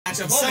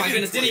matchup. Oh my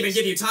goodness, didn't even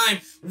give you time.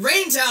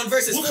 Raintown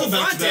versus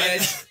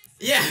FullFrontage.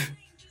 Yeah.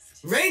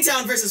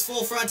 Raintown versus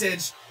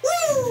FullFrontage.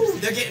 Woo!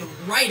 They're getting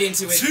right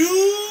into it.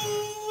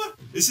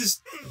 This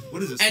is...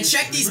 What is this? And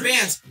check these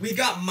bans. We've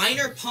got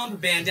minor pump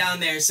ban down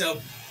there,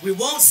 so we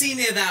won't see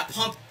any of that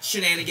pump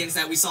shenanigans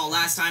that we saw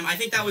last time. I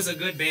think that was a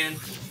good ban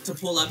to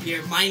pull up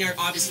here. Minor,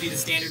 obviously the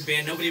standard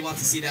ban. Nobody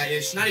wants to see that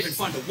ish. Not even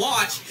fun to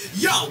watch.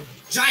 Yo!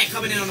 Giant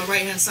coming in on the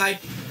right-hand side.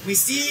 We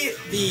see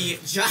the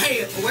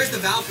Giant. Where's the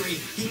Valkyrie?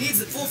 He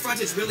needs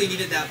FullFrontage. Really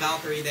needed that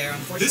Valkyrie there.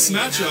 Unfortunately, this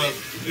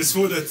matchup is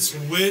for the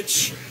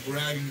Twitch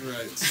bragging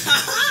rights.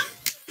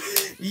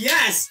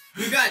 Yes,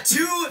 we've got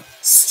two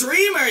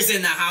streamers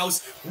in the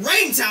house.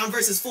 Raintown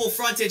versus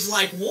FullFrontage.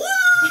 Like what?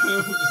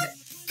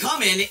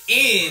 Coming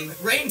in,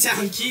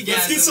 Raintown Keygasm.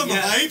 Let's get some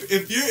hype.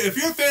 If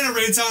you're a fan of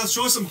Raintown,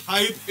 show some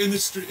hype in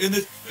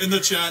the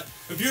chat.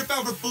 If you're a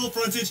fan of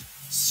FullFrontage,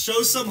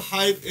 show some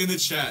hype in the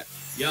chat.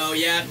 Yo,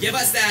 yeah, give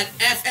us that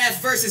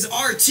FF versus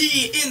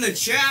RT in the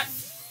chat.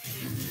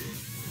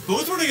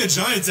 Both running a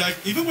giant deck,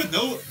 even with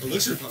no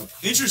elixir pump.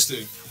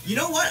 Interesting. You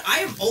know what?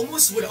 I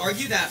almost would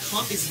argue that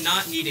pump is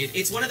not needed.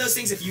 It's one of those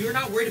things, if you're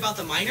not worried about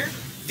the minor,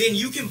 then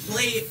you can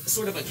play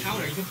sort of a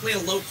counter. You can play a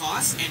low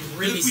cost and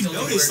really still do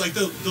work. If we notice, like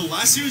the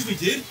last series we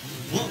did,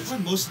 what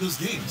won most of those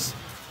games?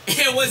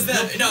 It was the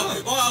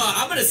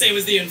I'm gonna say it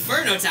was the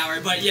Inferno Tower,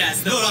 but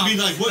yes. I mean,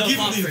 like, what gave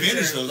them the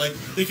advantage though? Like,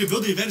 they could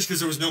build the advantage because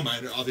there was no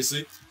minor,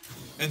 obviously,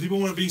 and people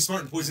weren't being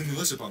smart and poisoning the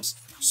elixir pumps.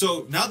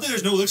 So now that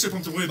there's no elixir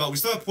pump to worry about, we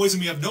still have poison.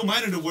 We have no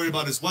minor to worry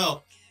about as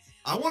well.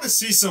 I want to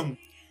see some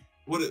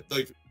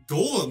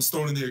golems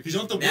thrown in there because you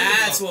don't have to worry about.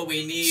 That's what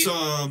we need.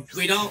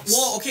 We don't.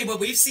 Well, okay, but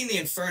we've seen the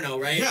Inferno,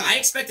 right? Yeah. I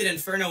expected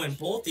Inferno in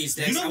both these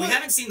decks. We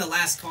haven't seen the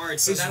last card,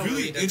 so it's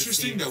really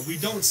interesting that we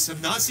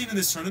have not seen in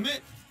this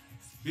tournament.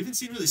 We haven't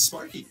seen really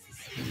Sparky.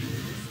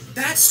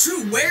 That's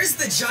true. Where's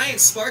the giant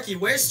Sparky?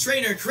 Where's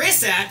Trainer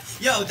Chris at?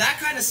 Yo, that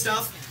kind of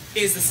stuff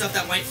is the stuff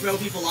that might throw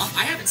people off.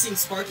 I haven't seen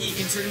Sparky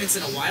in tournaments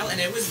in a while,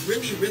 and it was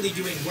really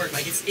doing work.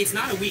 Like, it's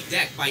not a weak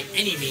deck by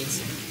any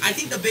means. I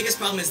think the biggest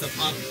problem is the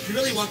pump. You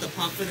really want the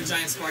pump for the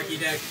giant Sparky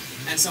deck,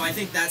 and so I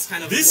think that's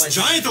kind of this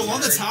giant though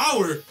on the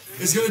tower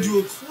is going to do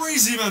a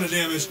crazy amount of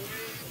damage.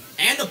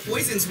 And the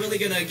poison's really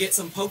gonna get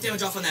some poke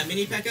damage off on that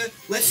mini P.E.K.K.A.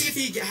 Let's see if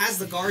he has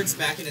the guards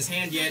back in his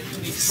hand yet.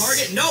 Can he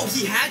target? No,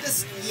 he had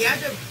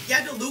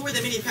to lure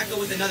the mini P.E.K.K.A.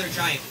 with another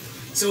giant.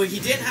 So if he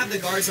didn't have the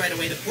guards right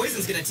away, the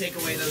poison's gonna take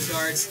away those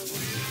guards.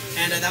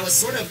 And that was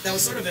sort of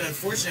an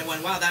unfortunate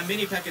one. Wow, that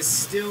mini P.E.K.K.A. is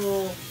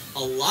still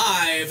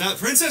alive. That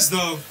princess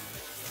though.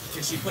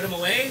 Can she put him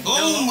away?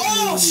 Oh,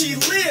 no. Oh, she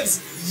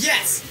lives.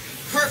 Yes.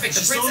 Perfect.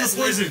 The princess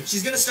poison.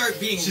 She's gonna start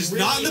being She's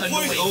really not in the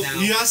poison. Oh, now.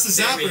 he has to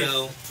zap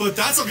her. But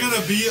that's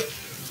gonna be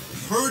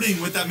hurting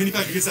with that mini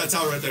P.E.K.K.A. against that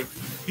tower right there.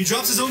 He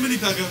drops his own mini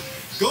P.E.K.K.A.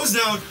 Goes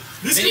down.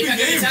 This could be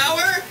game.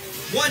 Tower.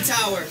 1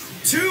 tower.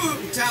 2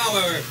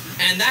 tower.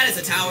 And that is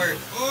a tower.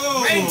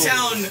 Oh.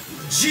 Raintown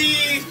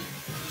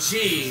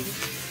GG.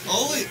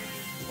 Only.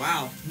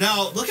 Wow.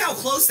 Now look how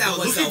close that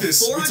was. Look at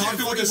this. We talked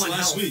about this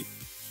last health. week.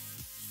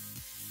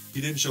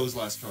 He didn't show his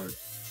last card.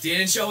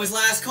 Didn't show his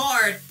last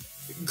card.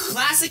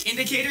 Classic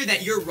indicator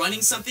that you're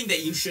running something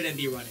that you shouldn't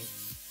be running.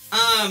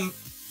 And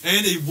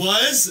it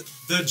was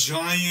the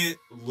giant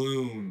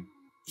loon.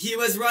 He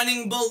was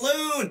running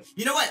balloon.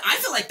 You know what? I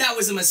feel like that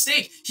was a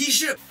mistake. He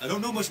should. I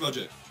don't know much about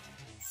Jay.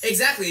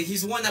 Exactly.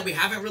 He's one that we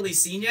haven't really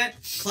seen yet.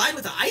 Clyde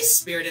with the ice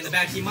spirit in the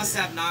back. He must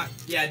have not.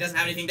 Yeah, it doesn't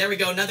have anything. There we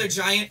go. Another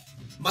giant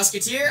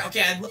musketeer.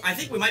 Okay, I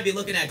think we might be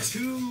looking at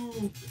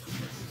two.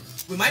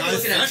 We might be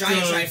looking at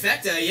giant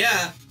trifecta.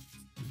 Yeah.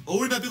 Oh,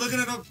 we might be looking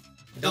at a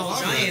double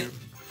giant.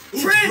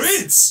 Ooh,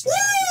 Prince!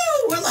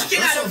 Woo! We're looking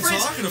at a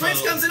Prince.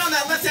 Prince comes in on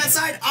that left-hand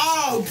side.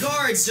 Oh,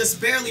 guards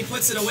just barely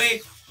puts it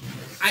away.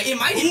 It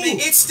might even.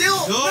 It's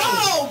still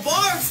no.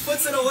 Barbs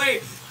puts it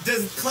away.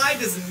 Clyde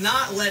does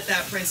not let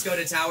that Prince go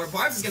to tower.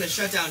 Barbs is gonna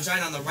shut down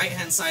Giant on the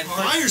right-hand side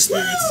hard. Fire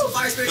spirits. Woo!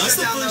 Fire spirits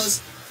shut down those.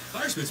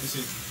 Fire spirits we've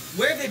seen.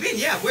 Where have they been?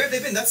 Yeah, where have they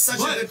been? That's such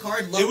a good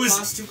card. Low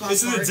cost, 2 cost.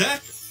 It's in the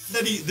deck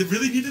that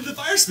really needed the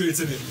fire spirits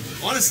in it.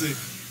 Honestly,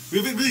 we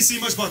haven't really seen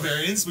much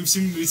barbarians. We've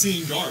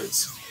seen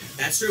guards.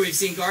 That's true. We've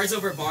seen guards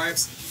over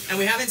barbs, and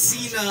we haven't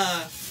seen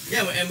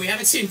and we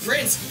haven't seen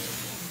Prince.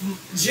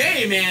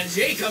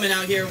 Jay coming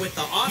out here with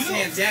the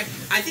offhand deck.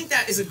 I think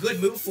that is a good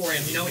move for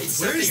him. You know, it's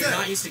something you're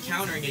not used to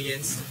countering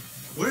against.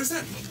 Where's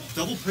that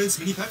double Prince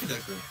mini P.E.K.K.A.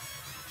 deck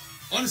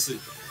though? Honestly,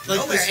 like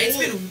nowhere.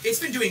 It's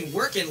been doing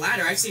work in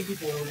ladder. I've seen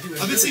people do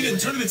it. I've been seeing it in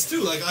tournaments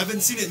too. Like I've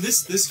been seeing it in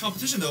this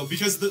competition though,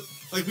 because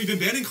we've been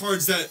banning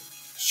cards that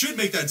should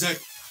make that deck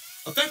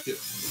effective.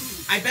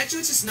 I bet you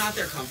it's just not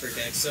their comfort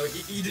deck. So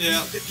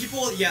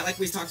people, like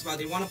we talked about,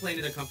 they want to play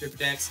into their comfort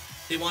decks.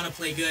 They want to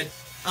play good.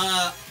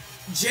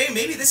 Jay,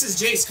 maybe this is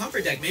Jay's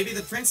comfort deck. Maybe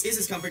the Prince is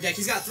his comfort deck.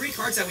 He's got 3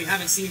 cards that we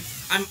haven't seen.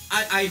 I'm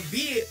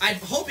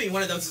hoping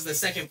one of those is the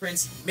second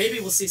Prince. Maybe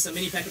we'll see some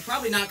mini P.E.K.K.A.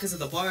 Probably not because of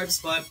the barbs,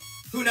 but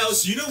who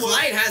knows? You know what?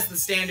 Clyde has the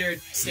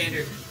standard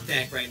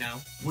deck right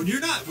now. When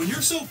you're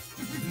so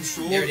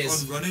controlled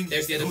on running.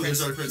 There's the other Prince.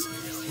 There's our Prince.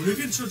 when you're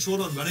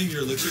controlled on running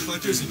your elixir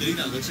collectors and getting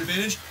that elixir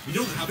advantage, you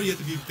don't have to. You have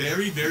to be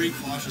very, very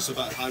cautious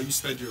about how you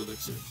spend your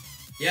elixir.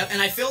 Yep,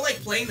 and I feel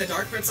like playing the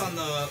Dark Prince on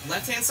the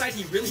left-hand side,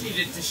 he really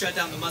needed to shut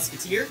down the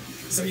Musketeer,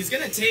 so he's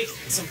going to take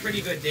some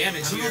pretty good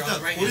damage here on the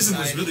right-hand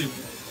side. Was really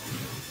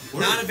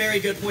not a very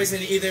good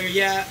poison either.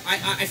 Yeah,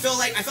 I feel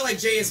like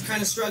Jay is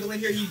kind of struggling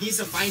here. He needs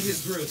to find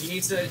his groove. He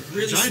needs to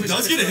really. Giant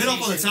does get a hit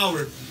up on the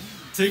tower,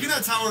 taking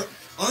that tower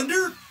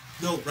under.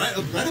 No, right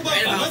above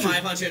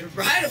 500.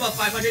 Right above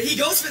 500. He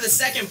goes for the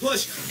second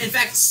push. In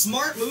fact,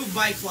 smart move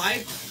by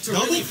Clyde to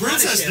really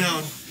punish him.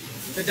 Down.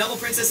 The double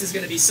princess is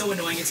going to be so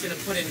annoying. It's going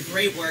to put in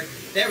great work.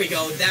 There we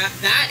go.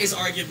 That is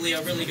arguably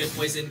a really good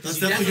poison. That's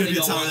definitely going to be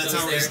a tower. That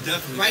tower is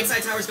definitely. Right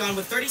side tower's gone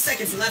with 30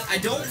 seconds left. I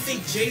don't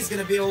think Jay's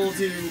going to be able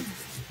to.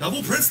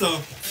 Double Prince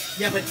though.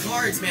 Yeah, but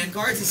guards, man.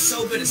 Guards is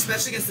so good,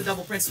 especially against the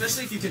double Prince,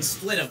 especially if you can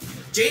split him.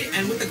 Jay,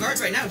 and with the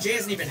guards right now, Jay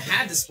hasn't even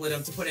had to split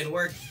him to put in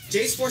work.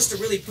 Jay's forced to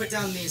really put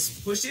down these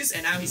pushes,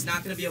 and now he's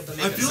not going to be able to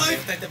make a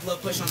effective low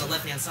push on the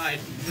left-hand side.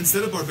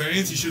 Instead of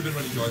barbarians, he should have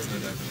been running guards in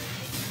that deck.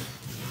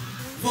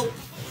 Well,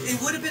 it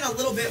would have been a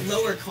little bit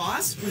lower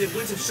cost, but it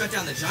wouldn't have shut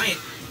down the giant.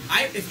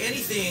 If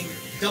anything,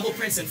 double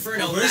Prince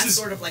Inferno, that's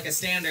sort of like a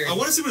standard. I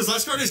want to see what his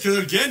last card is, because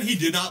again, he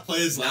did not play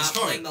his last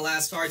card. Not playing the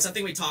last card,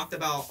 something we talked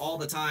about all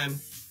the time.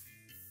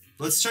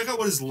 Let's check out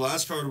what his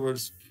last card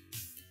was.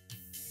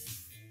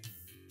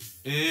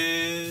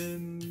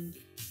 And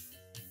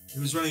he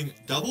was running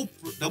double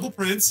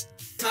Prince.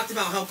 Talked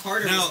about how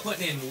Carter was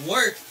putting in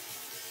work.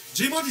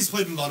 J.Monte's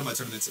played in a lot of my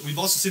tournaments. We've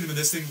also seen him in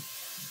this thing,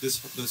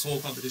 this whole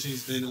competition.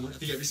 He's been in, I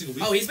think, every single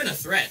week. Oh, he's been a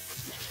threat.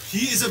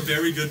 He is a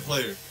very good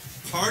player.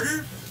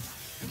 Carter.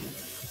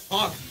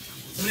 Hog.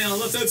 Somebody on the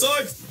left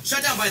side.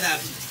 Shut down by that.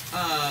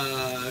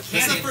 Cannon.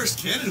 That's the first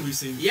cannon we've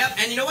seen. Yep,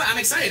 and you know what? I'm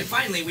excited.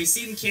 Finally, we've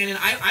seen cannon.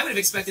 I would have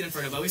expected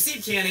Inferno, but we've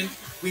seen cannon.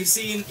 We've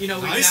seen, you know,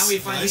 now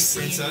we've finally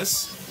seen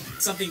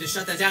something to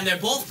shut that down. They're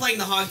both playing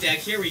the hog deck.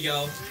 Here we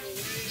go.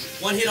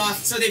 One hit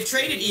off. So they've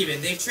traded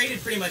even. They've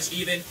traded pretty much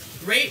even.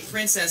 Great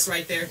princess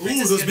right there.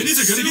 Princess those minions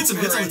are going to get some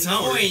hits on the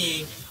tower.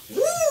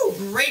 Woo!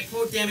 Great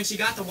poke damage. He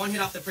got the one hit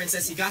off the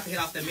princess. He got the hit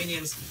off the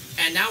minions.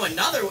 And now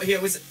another one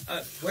here was...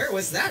 where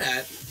was that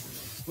at?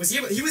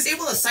 He was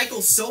able to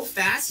cycle so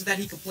fast that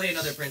he could play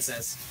another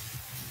princess.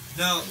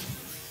 Now,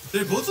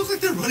 they both look like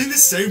they're running the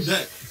same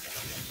deck.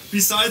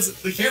 Besides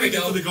the cannon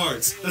for the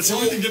guards. That's the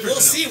only thing different.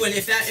 We'll see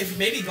if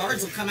maybe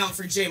guards will come out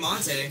for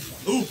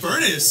J.Mojica. Ooh,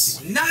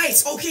 Furnace!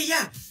 Nice! Okay,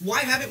 yeah. Why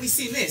haven't we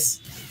seen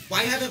this?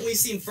 Why haven't we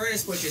seen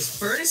Furnace pushes?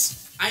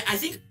 Furnace, I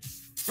think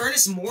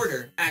Furnace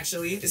Mortar,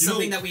 actually, is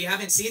something that we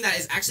haven't seen that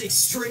is actually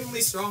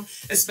extremely strong,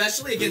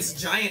 especially against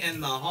Giant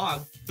and the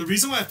Hog. The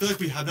reason why I feel like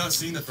we have not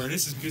seen the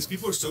Furnace is because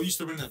people are so used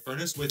to running that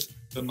Furnace with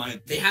the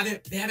mine. They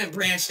haven't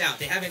branched out.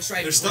 They haven't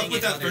tried. They're stuck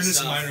with that Furnace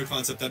miner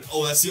concept that,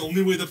 that's the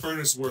only way the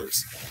Furnace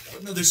works.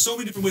 But no, there's so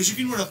many different ways. You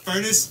can run a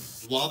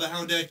Furnace Lava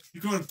Hound deck.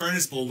 You can run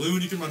Furnace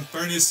Balloon. You can run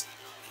Furnace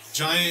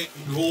Giant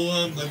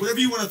Golem. Like, whatever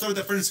you want to throw at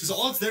that Furnace, because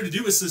all it's there to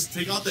do is just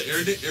take out the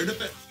air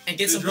defense. And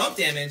get some poke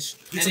damage.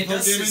 And it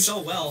does it so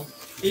well.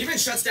 It even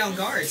shuts down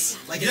guards.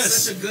 Like, it's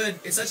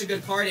such a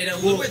good card. It'll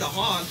lower the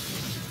Hog.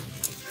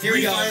 Here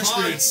we go.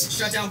 Hog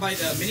shut down by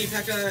the mini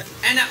P.E.K.K.A.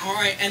 And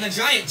alright, and the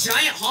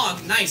giant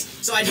Hog, nice.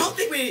 So I don't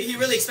think he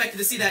really expected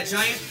to see that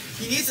giant.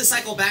 He needs to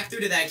cycle back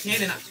through to that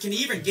cannon. Can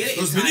he even get it?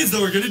 Those minions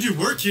though are gonna do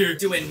work here.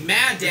 Doing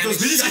mad damage.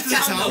 Those minions shut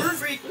get to down the tower? The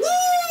freak.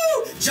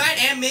 Woo!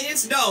 Giant and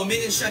minions? No,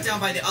 minions shut down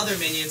by the other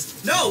minions.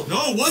 No!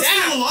 No, what's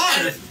still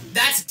alive?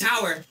 That's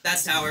tower.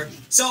 That's tower.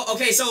 So,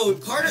 okay, so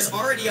Carter's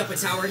already up a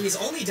tower. He's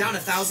only down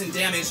 1,000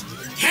 damage.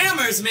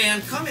 Hammers,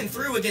 man, coming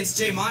through against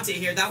J.Mojica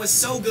here. That was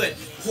so good.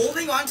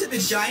 Holding on to the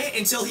giant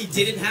until he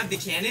didn't have the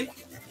cannon.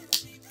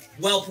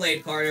 Well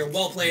played, Carter.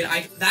 Well played.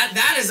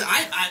 That is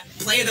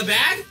play of the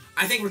bag.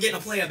 I think we're getting a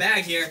play of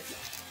bag here.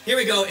 Here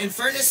we go.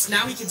 Infernus,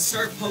 now he can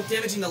start poke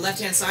damaging the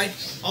left-hand side.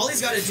 All he's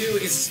got to do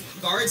is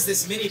guards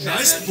this mini P.E.K.K.A.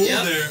 Nice pull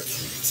there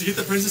to get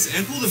the princess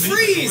and pull the mini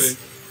Freeze!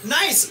 Away.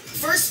 Nice!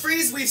 First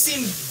freeze we've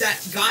seen that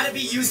gotta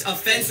be used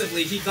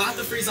offensively. He got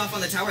the freeze off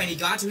on the tower and he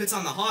got 2 hits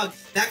on the Hog.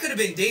 That could have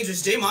been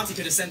dangerous. J.Mojica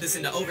could have sent this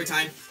into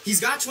overtime. He's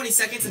got 20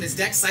 seconds and his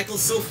deck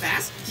cycles so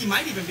fast, he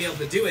might even be able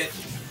to do it.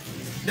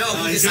 No,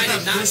 he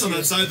decided not to. On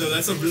that side though,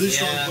 that's a really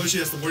strong push he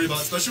has to worry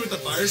about, especially with the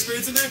fire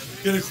spirits in there.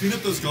 Gonna clean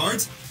up those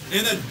guards.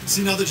 And then,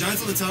 see now the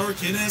Giants on the tower,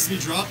 cannon has to be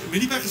dropped.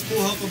 Mini P.E.K.K.A. is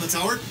full health on the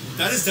tower.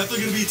 That is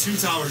definitely gonna be 2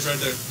 towers right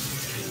there.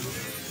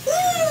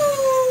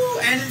 Woo!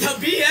 And the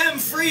BM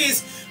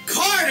freeze.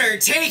 Carter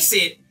takes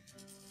it.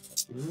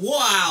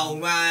 Wow,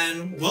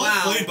 man. Well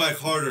played by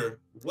Carter.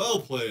 Well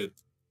played.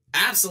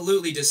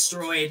 Absolutely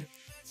destroyed.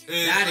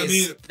 And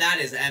that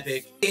is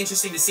epic.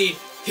 Interesting to see.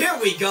 Here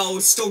we go.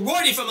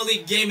 Steroidy from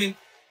Elite Gaming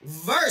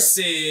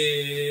versus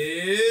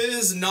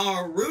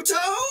Naruto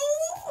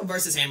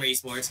versus Hammer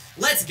Esports.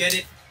 Let's get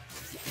it.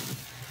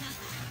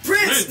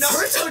 Prince!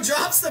 Naruto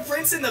drops the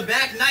Prince in the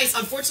back. Nice.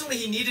 Unfortunately,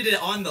 he needed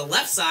it on the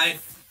left side.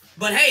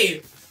 But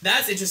hey,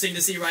 that's interesting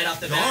to see right off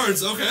the bat.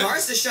 Guards, okay.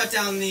 Guards to shut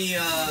down the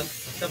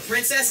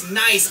princess.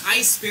 Nice.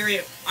 Ice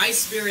Spirit,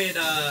 Ice Wizard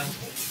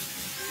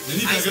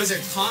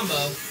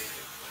combo.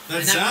 That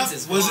Prince zap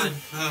is wasn't.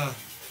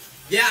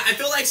 Yeah, I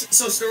feel like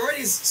so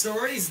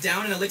Storority's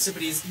down in Elixir,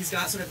 but he's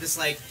got sort of this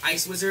like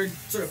Ice Wizard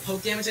sort of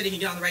poke damage that he can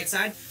get on the right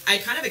side. I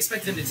kind of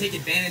expected him to take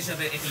advantage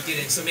of it, and he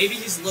didn't. So maybe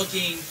he's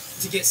looking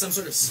to get some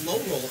sort of slow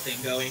roll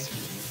thing going.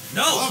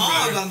 No,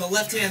 Hog on the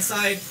left-hand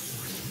side.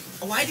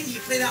 Why didn't he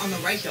play that on the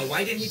right though?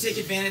 Why didn't he take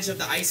advantage of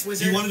the Ice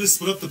Wizard? He wanted to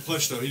split up the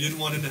push though. He didn't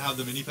want him to have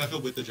the mini P.E.K.K.A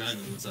with the giant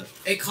on the side.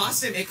 It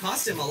cost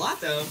him a lot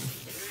though.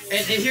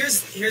 And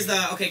here's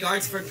the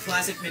guards for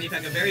classic mini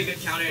P.E.K.K.A. Very good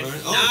counter.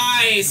 Oh,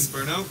 nice.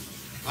 Inferno.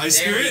 Ice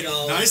Spirit.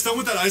 Nice done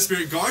with that Ice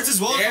Spirit. Guards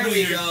as well. There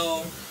we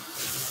go.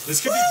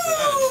 This could be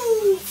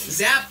bad.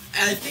 Zap,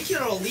 I think he'll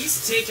at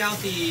least take out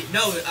the...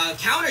 No,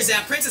 counter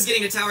Zap. Prince is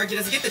getting a tower. He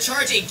doesn't get the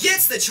charge. It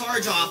gets the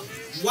charge off.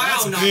 Wow,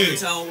 that's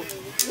Naruto.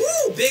 Big.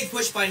 Woo! Big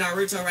push by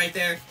Naruto right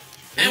there.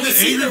 And we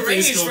see the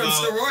rage from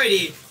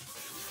Storority.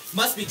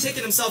 Must be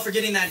kicking himself for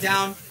getting that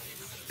down.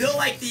 Feel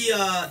like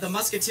the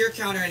Musketeer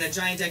counter in a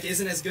giant deck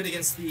isn't as good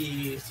against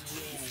the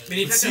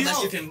mini P.E.K.K.A.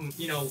 unless you can,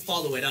 you know,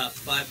 follow it up.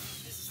 But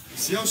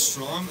see how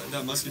strong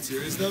that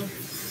Musketeer is, though?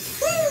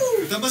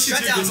 Woo! That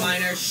Musketeer shut down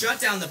Miner, shut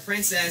down the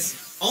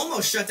Princess,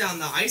 almost shut down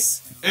the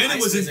Ice. And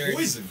it was Wizard. in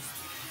poison.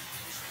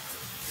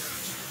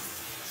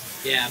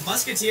 Yeah,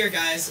 Musketeer,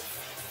 guys.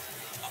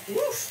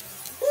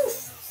 Woof,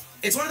 woof.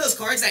 It's one of those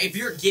cards that if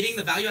you're getting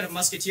the value out of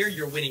Musketeer,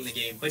 you're winning the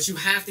game. But you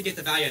have to get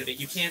the value out of it.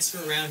 You can't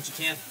screw around. You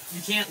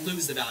can't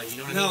lose the value. You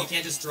know what I mean? You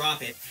can't just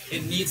drop it.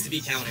 It needs to be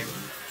countered.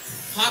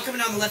 Hog coming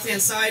on the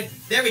left-hand side.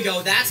 There we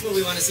go. That's what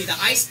we want to see. The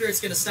Ice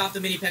Spirit's going to stop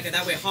the mini P.E.K.K.A.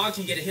 That way Hog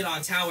can get a hit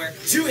on tower.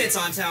 2 hits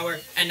on tower.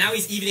 And now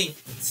he's evening.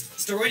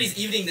 Storority's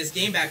evening this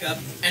game back up.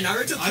 And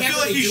Naruto can't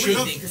really do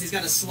anything because he's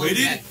got a slow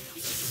deck.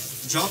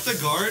 Drop the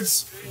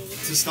guards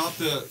to stop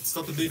the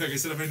mini P.E.K.K.A.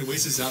 instead of having to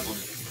waste his zap on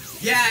it.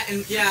 Yeah,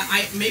 and yeah,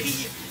 I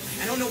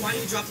don't know why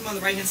he dropped him on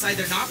the right-hand side.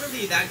 They're not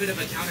really that good of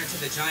a counter to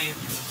the Giant.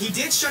 He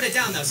did shut it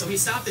down, though, so he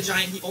stopped the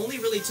Giant. He only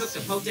really took the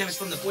poke damage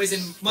from the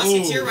poison.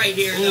 Musketeer right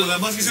here, though. That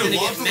Musketeer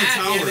walked on the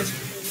tower. Damage.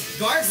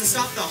 Guards to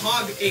stop the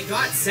Hog. It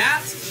got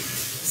zapped.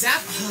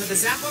 The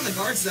zap on the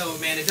guards, though,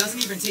 man, it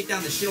doesn't even take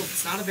down the shield.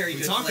 It's not a very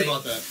good play. We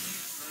talked about that.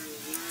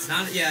 It's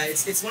not, yeah,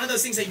 it's one of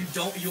those things that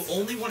you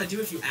only want to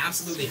do if you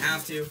absolutely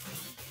have to.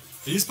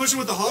 He's pushing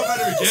with the Hog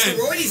Rider again.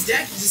 Storority's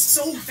deck is just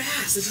so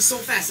fast. It's just so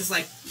fast. It's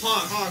like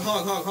Hog, Hog,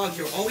 Hog, Hog, Hog.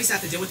 You always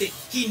have to deal with it.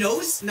 He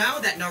knows now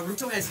that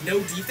Naruto has no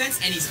defense,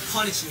 and he's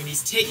punishing him.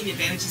 He's taking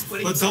advantage. He's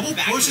putting. But double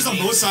pushes on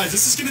both sides.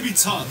 This is going to be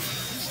tough.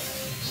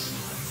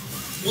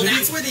 Well,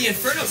 that's where the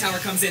Inferno Tower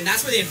comes in.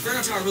 That's where the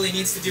Inferno Tower really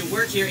needs to do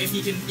work here. If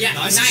he can, yeah,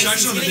 nice.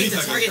 He's getting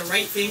to target the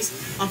right things.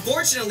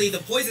 Unfortunately, the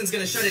Poison's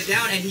going to shut it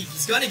down, and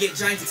he's going to get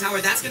Giant to tower.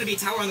 That's going to be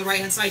tower on the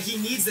right-hand side. He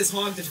needs this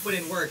Hog to put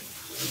in work.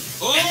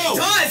 Oh! And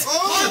it does!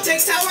 Hog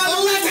takes tower on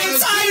the left-hand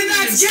side, and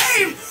that's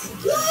game!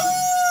 Woo!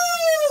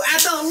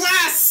 At the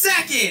last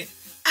second!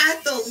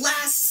 At the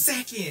last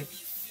second!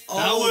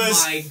 Oh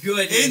my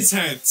goodness.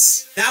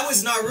 Intense. That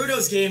was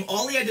Naruto's game.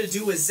 All he had to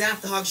do was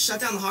zap the Hog,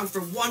 shut down the Hog for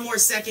 1 more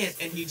second,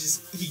 and he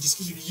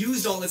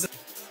used all his...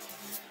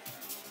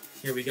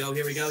 Here we go,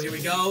 here we go, here we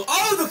go.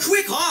 Oh, the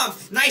quick Hog!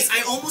 Nice.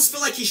 I almost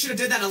feel like he should have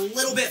did that a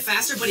little bit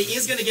faster, but he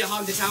is going to get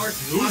Hog to tower.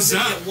 Hog's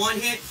going to get 1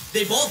 hit.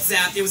 They both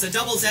zapped. It was a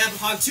double zap.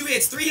 Hog 2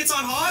 hits, 3 hits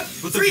on Hog,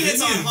 3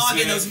 hits on Hog,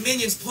 and those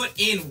minions put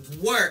in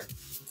work.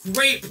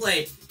 Great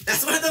play.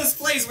 That's one of those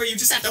plays where you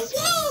just have to,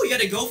 woo! You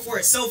got to go for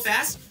it so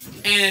fast.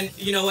 And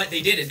you know what?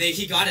 They did it.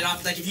 He got it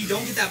off. Like, if you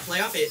don't get that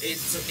play off,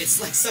 it's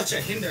like such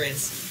a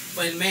hindrance.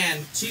 But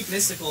man, Chief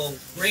Mystical,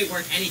 great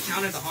work. And he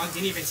countered the Hog,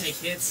 didn't even take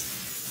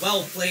hits.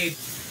 Well played.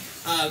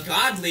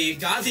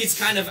 Godly's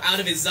kind of out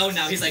of his zone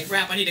now. He's like,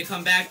 crap, I need to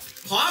come back.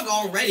 Hog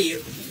already.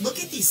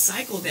 Look at these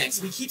cycle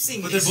decks. We keep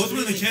seeing. But they're both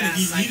winning the cannon.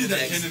 He needed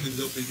that cannon in his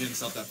opening hand to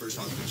stop that first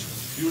Hog push.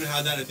 If he would have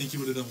had that, I think he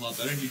would have done a lot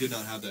better. And he did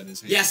not have that in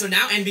his hand. Yeah, so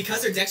now, and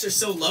because their decks are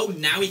so low,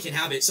 now he can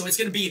have it. So it's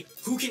going to be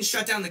who can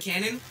shut down the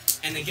cannon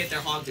and then get their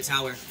Hog to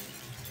tower.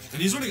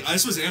 And he's running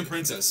Ice Wizard and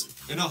Princess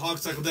in a Hog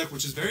cycle deck,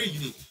 which is very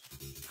unique.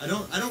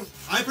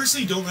 I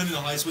personally don't run into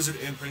Ice Wizard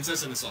and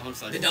Princess and it's a Hog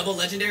cycle. The double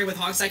legendary with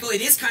Hog cycle,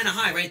 it is kind of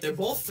high, right? They're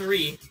both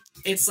 3.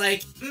 It's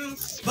like,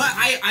 but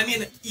I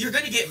mean, you're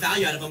going to get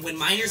value out of them. When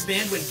Miner's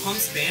banned, when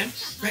Pump's banned,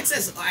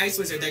 Princess, Ice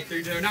Wizard,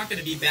 they're not going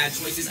to be bad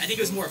choices. I think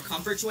it was more of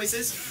comfort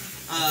choices.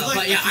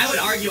 But yeah, I would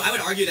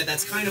argue that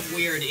that's kind of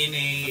weird in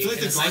a. I feel like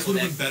the guards would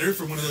have been better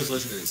for one of those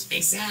legendaries.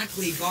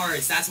 Exactly,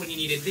 guards. That's what he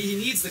needed. He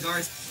needs the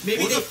guards.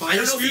 Maybe I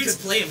don't know if he could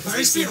play him.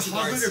 Fire Spirit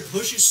Hog Rider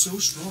push is so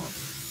strong.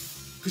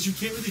 Because you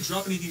can't really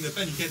drop anything to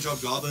defend. You can't drop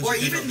goblins. Or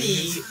even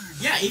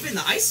even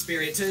the Ice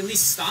Spirit to at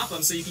least stop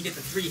them so you can get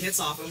the 3 hits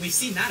off. And we've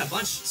seen that a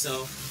bunch.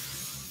 So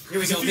here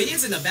we go.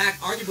 Minions in the back.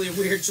 Arguably a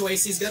weird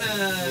choice. He's gonna.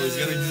 Oh, he's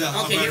gonna do that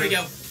Hog okay, Rider here we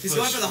go. He's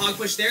going for the Hog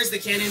push. There's the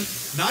cannon.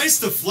 Nice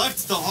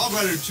deflect the Hog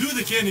Rider to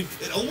the cannon.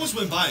 It almost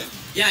went by it.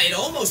 Yeah, it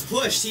almost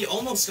pushed. He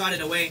almost got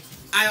it away.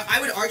 I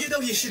would argue though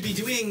he should be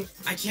doing.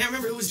 I can't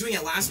remember who was doing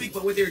it last week,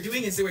 but what they were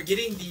doing is they were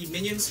getting the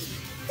minions.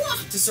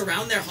 to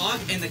surround their hog,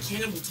 and the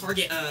cannon will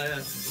target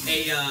a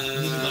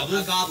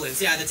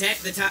goblins. Yeah,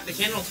 the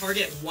cannon will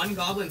target one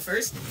goblin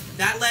first.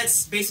 That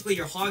lets basically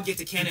your hog get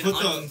to cannon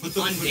undamaged. Put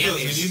the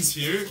minions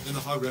here and the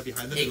hog right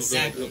behind them.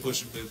 Exactly. It'll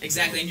push them.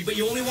 Exactly. But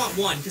you only want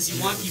one because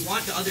you want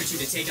the other two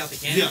to take out the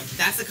cannon. Yeah.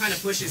 That's the kind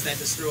of pushes that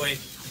destroy.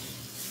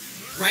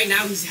 Right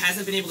now, he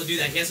hasn't been able to do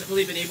that. He hasn't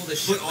really been able to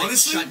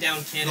shut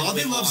down cannon.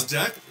 Godly Love's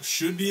deck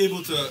should be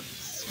able to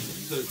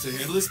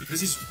handle this because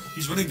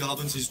he's running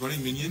goblins, he's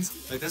running minions.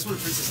 Like that's what a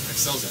princess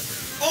excels at.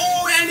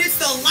 Oh, and it's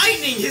the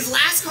lightning. His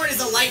last card is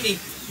the lightning.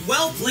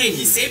 Well played.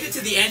 He saved it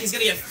to the end. He's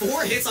gonna get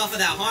 4 hits off of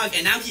that hog,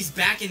 and now he's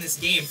back in this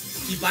game.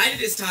 He bided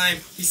his time.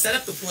 He set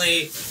up the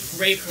play.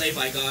 Great play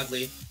by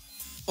Godly,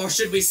 or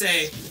should we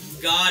say,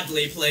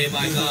 godly play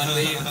by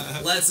Godly.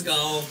 Let's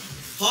go.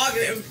 Hog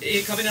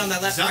coming in on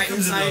that left right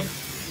hand side.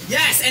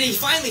 Yes, and he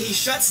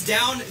shuts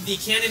down the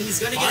cannon. He's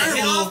gonna get a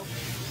hit off.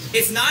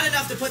 It's not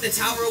enough to put the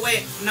tower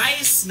away.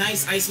 Nice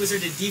Ice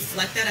Wizard to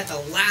deflect that at the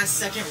last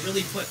second.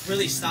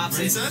 Really stops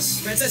it.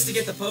 Princess to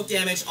get the poke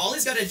damage. All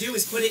he's got to do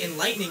is put it in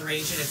lightning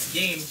range and it's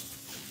game.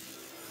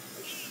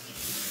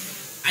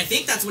 I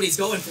think that's what he's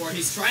going for.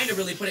 He's trying to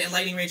really put it in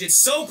lightning range. It's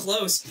so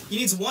close. He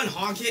needs one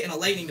hog hit and a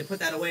lightning to put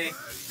that away.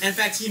 And in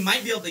fact, he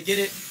might be able to get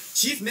it.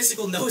 Chief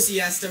Mystical knows he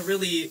has to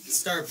really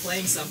start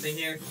playing something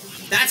here.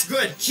 That's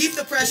good. Keep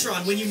the pressure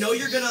on. When you know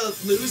you're gonna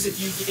lose, if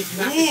you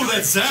have to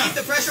that's Zap. Keep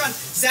the pressure on.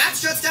 Zap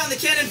shuts down the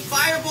cannon.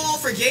 Fireball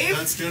for game.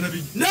 That's gonna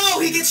be. No,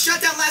 he gets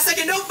shut down last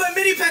second. No, but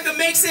Mini P.E.K.K.A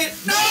makes it.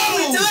 No,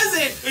 it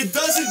doesn't. It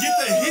doesn't get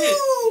the hit.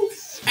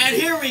 And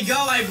here we go.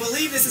 I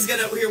believe this is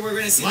gonna. Here we're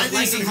gonna see the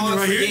lightning hog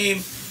for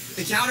game.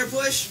 The counter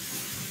push.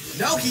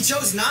 No, he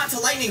chose not to.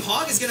 Lightning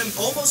hog is gonna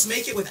almost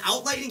make it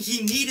without lightning.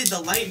 He needed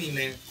the lightning,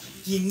 man.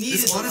 He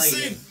needed the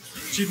lightning.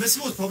 Chief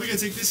Mystical is probably going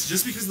to take this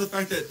just because of the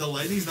fact that the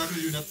lightning's not going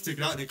to do enough to take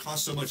it out and it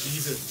costs so much.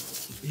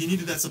 He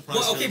needed that surprise.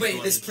 Well, okay,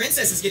 but this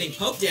princess is getting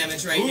poke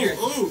damage right here.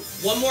 Ooh.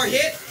 One more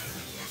hit.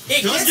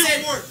 It gets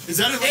it. More. Is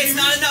that a lightning? It's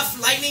not enough.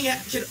 Lightning.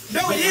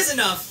 No, it is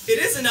enough. It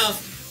is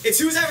enough. It's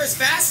whoever's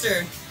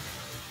faster.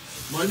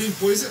 Lightning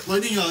poison.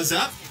 Lightning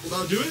zap. Will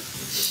that do it?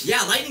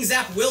 Yeah, lightning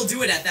zap will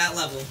do it at that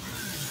level.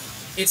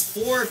 It's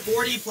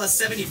 440 plus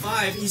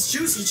 75. He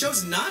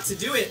chose not to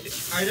do it.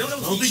 I don't know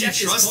if he checked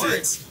his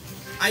cards.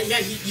 Yeah,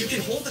 you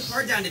can hold the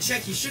card down to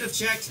check. He should have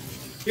checked.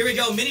 Here we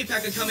go, Mini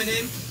P.E.K.K.A coming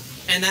in,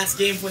 and that's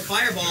game with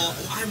Fireball.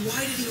 Why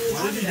did he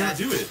hold on to that? Why did he not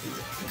do it?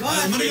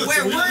 God,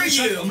 where were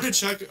you? I'm gonna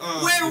check.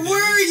 Where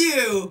were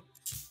you?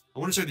 I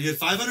want to check. He had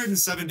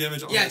 507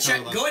 damage. Yeah,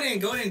 check. Go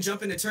ahead and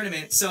jump into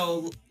tournament.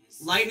 So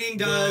lightning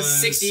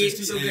does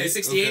 68. Okay,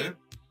 68. Okay.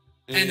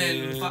 And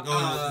then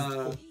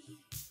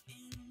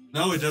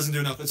no, it doesn't do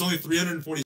enough. It's only 340.